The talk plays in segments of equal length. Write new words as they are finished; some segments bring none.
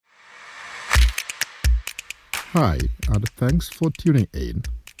Hi, and thanks for tuning in.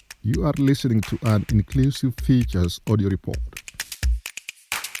 You are listening to an Inclusive Features audio report.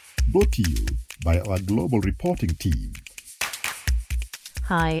 Brought to you by our global reporting team.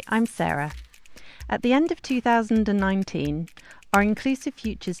 Hi, I'm Sarah. At the end of 2019, our Inclusive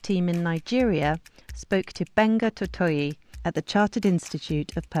Futures team in Nigeria spoke to Benga Totoyi at the Chartered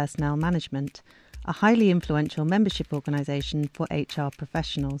Institute of Personnel Management, a highly influential membership organisation for HR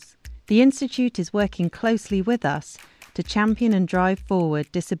professionals. The Institute is working closely with us to champion and drive forward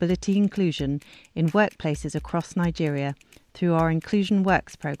disability inclusion in workplaces across Nigeria through our Inclusion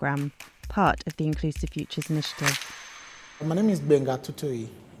Works programme, part of the Inclusive Futures initiative. My name is Benga Totoyi.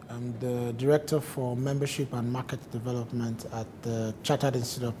 I'm the Director for Membership and Market Development at the Chartered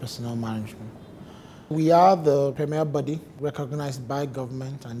Institute of Personnel Management. We are the premier body recognized by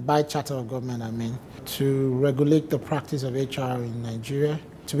government and by Charter of Government, to regulate the practice of HR in Nigeria.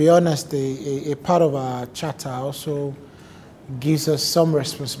 To be honest, a part of our charter also gives us some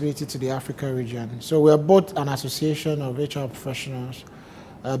responsibility to the Africa region. So we are both an association of HR professionals,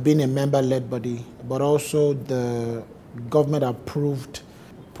 being a member-led body, but also the government-approved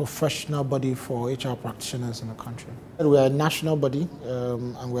professional body for HR practitioners in the country. We are a national body,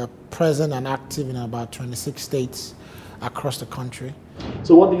 and we are present and active in about 26 states across the country.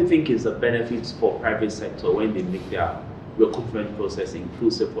 So what do you think is the benefits for private sector when they make their recruitment process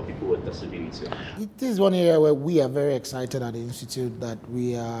inclusive for people with disability? It is one area where we are very excited at the Institute that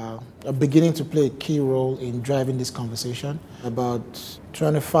we are beginning to play a key role in driving this conversation. About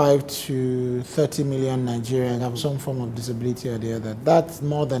 25 to 30 million Nigerians have some form of disability or the other. That's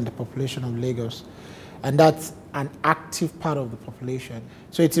more than the population of Lagos. And that's an active part of the population.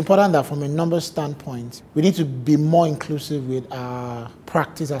 So it's important that from a numbers standpoint, we need to be more inclusive with our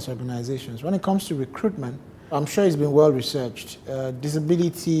practice as organizations. When it comes to recruitment, I'm sure it's been well researched.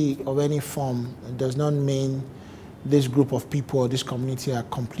 Disability of any form does not mean this group of people or this community are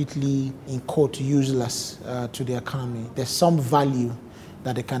completely, in quote, useless to the economy. There's some value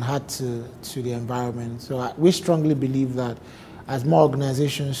that they can add to the environment. So we strongly believe that as more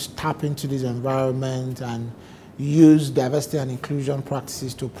organizations tap into this environment and use diversity and inclusion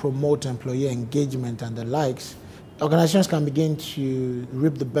practices to promote employee engagement and the likes, organizations can begin to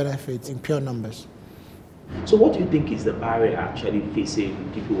reap the benefits in pure numbers. So what do you think is the barrier actually facing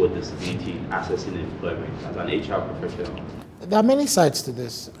people with disability in accessing employment as an HR professional? There are many sides to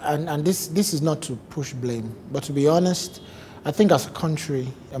this, and this is not to push blame, but to be honest, I think as a country,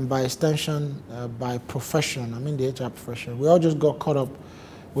 and by extension, by profession, I mean the HR profession, we all just got caught up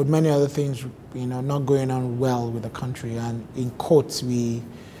with many other things, not going on well with the country, and in quotes, we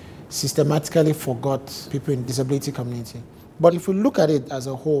systematically forgot people in the disability community. But if we look at it as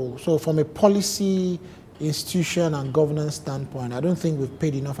a whole, so from a policy, institution and governance standpoint, I don't think we've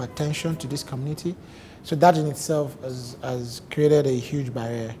paid enough attention to this community. So that in itself has created a huge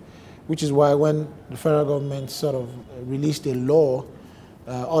barrier, which is why when the federal government sort of released a law,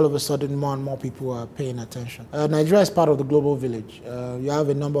 all of a sudden more and more people are paying attention. Nigeria is part of the global village. You have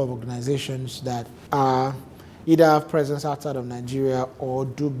a number of organizations that are either have presence outside of Nigeria or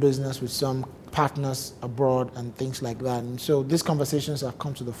do business with some partners abroad and things like that. And so these conversations have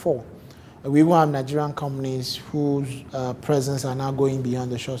come to the fore. We will have Nigerian companies whose presence are now going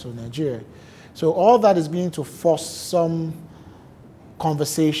beyond the shores of Nigeria. So all that is beginning to force some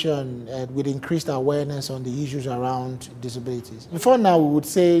conversation with increased awareness on the issues around disabilities. Before now, we would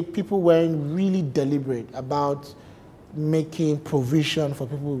say people weren't really deliberate about making provision for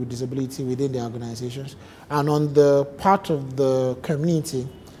people with disability within their organizations. And on the part of the community,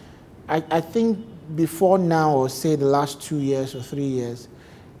 I think before now, or say the last 2 years or 3 years,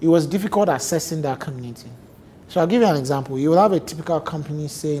 it was difficult assessing that community. So I'll give you an example. You will have a typical company,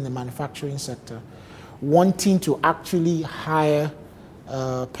 say in the manufacturing sector, wanting to actually hire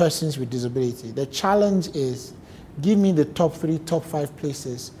persons with disability. The challenge is, give me the top 3, top 5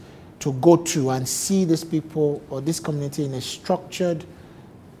 places to go to and see these people or this community in a structured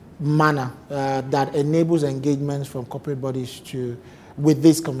manner that enables engagements from corporate bodies with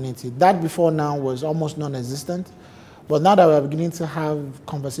this community. That before now was almost non-existent. But now that we're beginning to have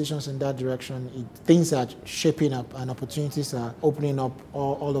conversations in that direction, things are shaping up and opportunities are opening up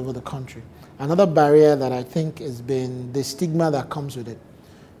all over the country. Another barrier that I think has been the stigma that comes with it.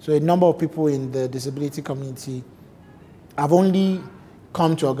 So a number of people in the disability community have only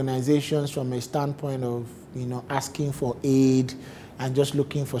come to organizations from a standpoint of asking for aid and just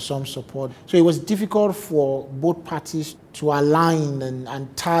looking for some support. So it was difficult for both parties to align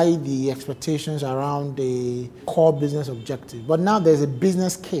and tie the expectations around the core business objective. But now there's a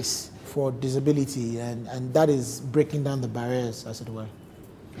business case for disability, and that is breaking down the barriers, as it were.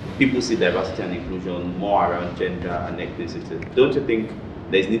 people see diversity and inclusion more around gender and ethnicity. Don't you think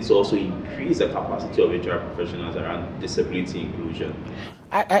there's need to also increase the capacity of HR professionals around disability inclusion?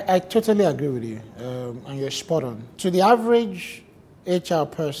 I totally agree with you, and you're spot on. To the average HR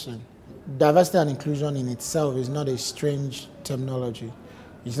person, diversity and inclusion in itself is not a strange terminology.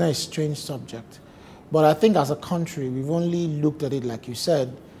 It's not a strange subject. But I think as a country, we've only looked at it, like you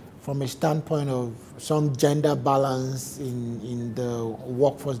said, from a standpoint of some gender balance in the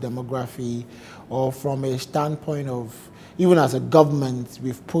workforce demography, or from a standpoint of, even as a government,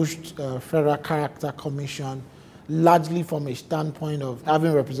 we've pushed Federal Character Commission, largely from a standpoint of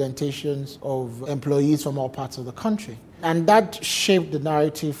having representations of employees from all parts of the country. And that shaped the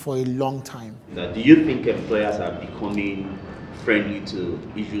narrative for a long time. Now, do you think employers are becoming friendly to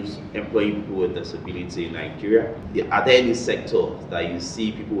issues employing people with disability in Nigeria? Are there any sectors that you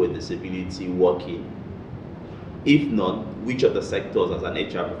see people with disability working? If not, which of the sectors as an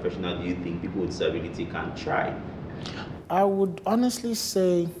HR professional do you think people with disability can try? I would honestly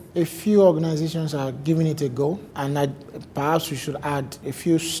say a few organizations are giving it a go, and perhaps we should add a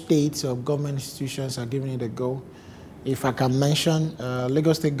few states or government institutions are giving it a go. If I can mention,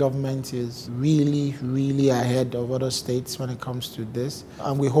 Lagos State government is really ahead of other states when it comes to this,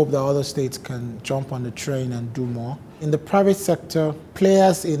 and we hope that other states can jump on the train and do more. In the private sector,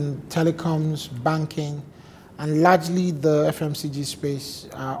 players in telecoms, banking, and largely the FMCG space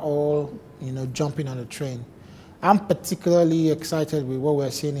are all, jumping on the train. I'm particularly excited with what we're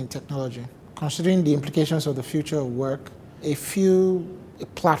seeing in technology. Considering the implications of the future of work, a few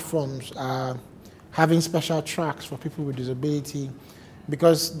platforms are having special tracks for people with disability,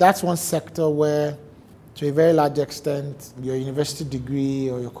 because that's one sector where, to a very large extent, your university degree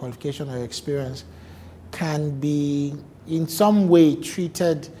or your qualification or your experience can be in some way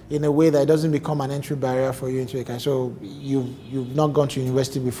treated in a way that doesn't become an entry barrier for you into a career. So you've not gone to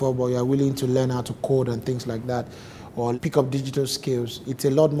university before, but you're willing to learn how to code and things like that, or pick up digital skills. It's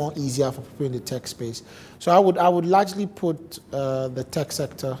a lot more easier for people in the tech space. So I would largely put the tech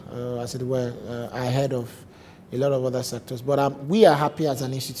sector, as it were, ahead of a lot of other sectors. But we are happy as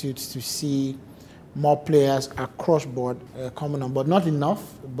an institute to see more players across board coming on board. Not enough,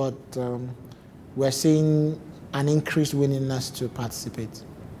 but we're seeing an increased willingness to participate.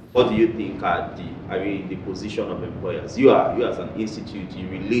 What do you think are the position of employers? You as an institute, you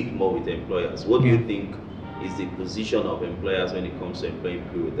relate more with employers. What do you think is the position of employers when it comes to employing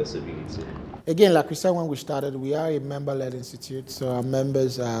people with disability? Again, like we said when we started, we are a member-led institute, so our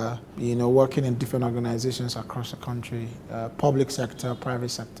members are, working in different organizations across the country, public sector,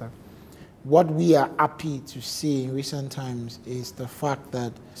 private sector. What we are happy to see in recent times is the fact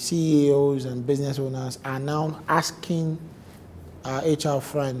that CEOs and business owners are now asking our HR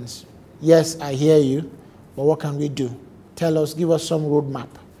friends, yes, I hear you, but what can we do? Tell us, give us some roadmap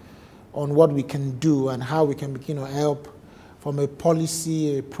on what we can do and how we can begin to help from a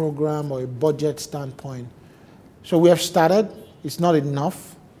policy, a program, or a budget standpoint. So we have started. It's not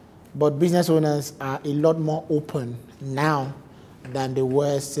enough, but business owners are a lot more open now than they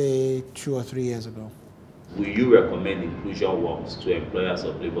were, say, 2 or 3 years ago. Will you recommend Inclusion Works to employers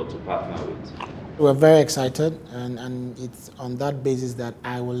of labor to partner with? We're very excited, and it's on that basis that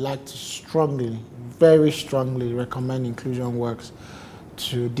I would like to very strongly recommend Inclusion Works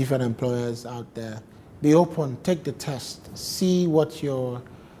to different employers out there. Be open, take the test, see what your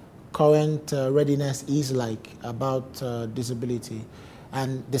current readiness is like about disability,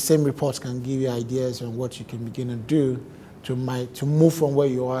 and the same reports can give you ideas on what you can begin to do to move from where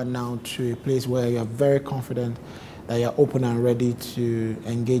you are now to a place where you are very confident that you're open and ready to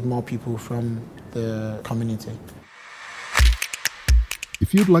engage more people from the community.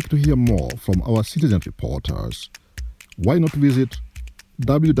 If you'd like to hear more from our citizen reporters, why not visit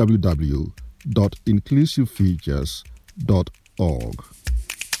www.inclusivefeatures.org.